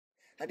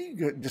How do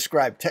you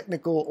describe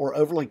technical or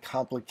overly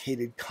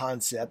complicated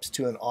concepts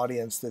to an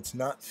audience that's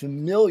not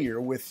familiar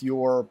with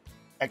your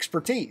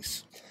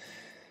expertise?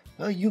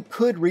 Well, you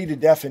could read a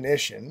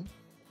definition.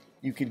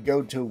 You could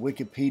go to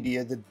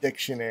Wikipedia, the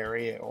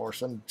dictionary, or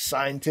some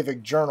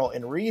scientific journal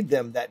and read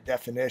them that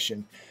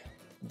definition.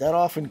 That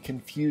often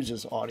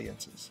confuses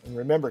audiences. And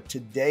remember,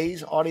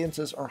 today's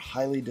audiences are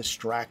highly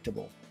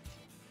distractible.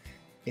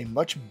 A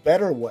much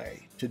better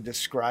way to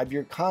describe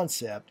your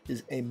concept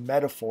is a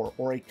metaphor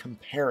or a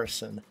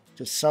comparison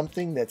to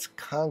something that's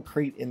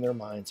concrete in their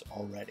minds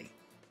already.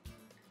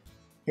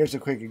 Here's a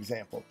quick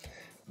example.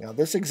 Now,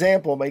 this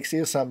example makes the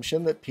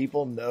assumption that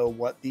people know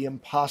what the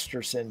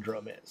imposter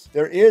syndrome is.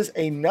 There is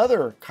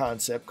another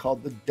concept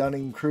called the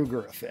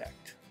Dunning-Kruger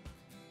effect.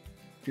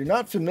 If you're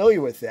not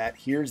familiar with that,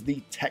 here's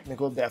the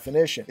technical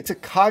definition. It's a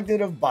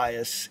cognitive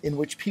bias in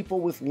which people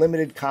with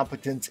limited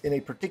competence in a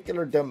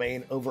particular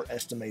domain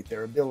overestimate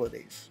their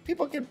abilities.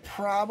 People can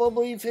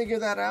probably figure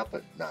that out,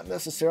 but not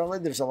necessarily.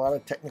 There's a lot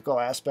of technical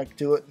aspect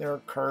to it. There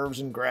are curves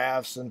and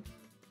graphs, and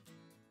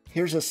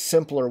here's a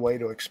simpler way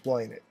to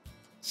explain it.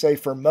 Say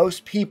for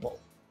most people,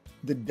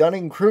 the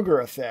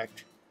Dunning-Kruger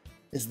effect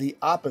is the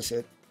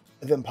opposite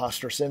of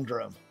imposter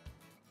syndrome.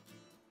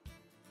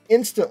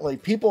 Instantly,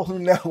 people who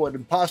know what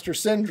imposter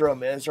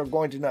syndrome is are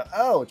going to know,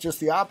 oh, it's just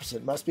the opposite.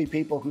 It must be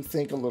people who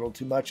think a little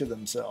too much of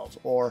themselves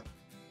or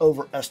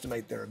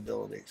overestimate their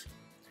abilities.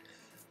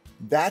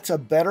 That's a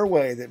better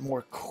way that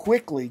more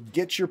quickly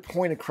gets your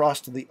point across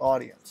to the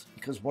audience,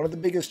 because one of the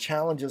biggest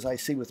challenges I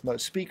see with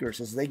most speakers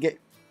is they get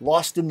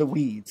lost in the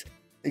weeds.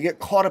 They get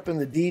caught up in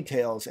the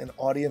details, and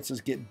audiences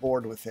get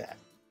bored with that.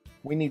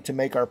 We need to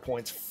make our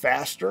points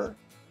faster,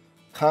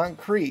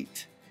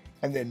 concrete,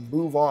 and then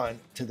move on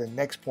to the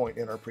next point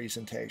in our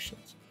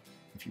presentations.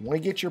 If you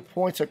want to get your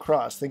points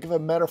across, think of a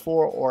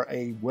metaphor or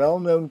a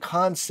well-known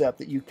concept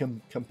that you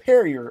can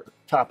compare your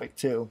topic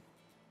to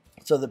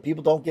so that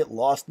people don't get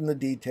lost in the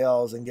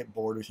details and get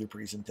bored with your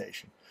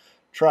presentation.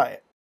 Try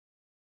it.